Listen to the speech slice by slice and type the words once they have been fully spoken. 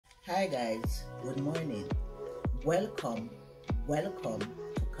Hi guys, good morning. Welcome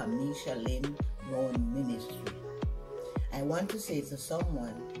to Kameisha Lyn-Brown Ministry. I want to say to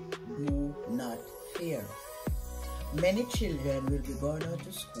someone, do not fear. Many children will be going out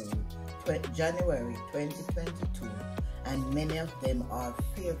to school January 2022 and many of them are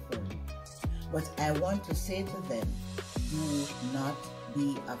fearful. But I want to say to them, do not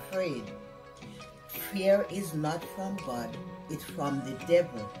be afraid. Fear is not from God, it's from the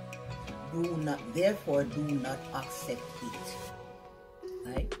devil. Therefore, do not accept it.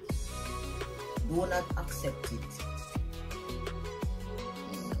 Right? Do not accept it.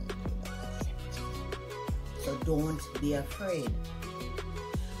 So don't be afraid.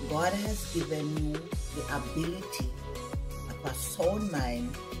 God has given you the ability of a sound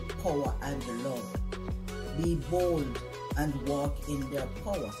mind, power, and love. Be bold and walk in their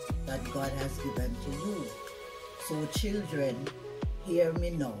power that God has given to you. So children, hear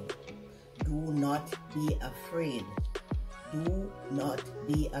me now. Do not be afraid. Do not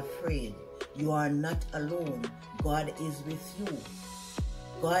be afraid. You are not alone. God is with you.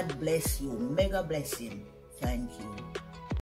 God bless you. Mega blessing. Thank you.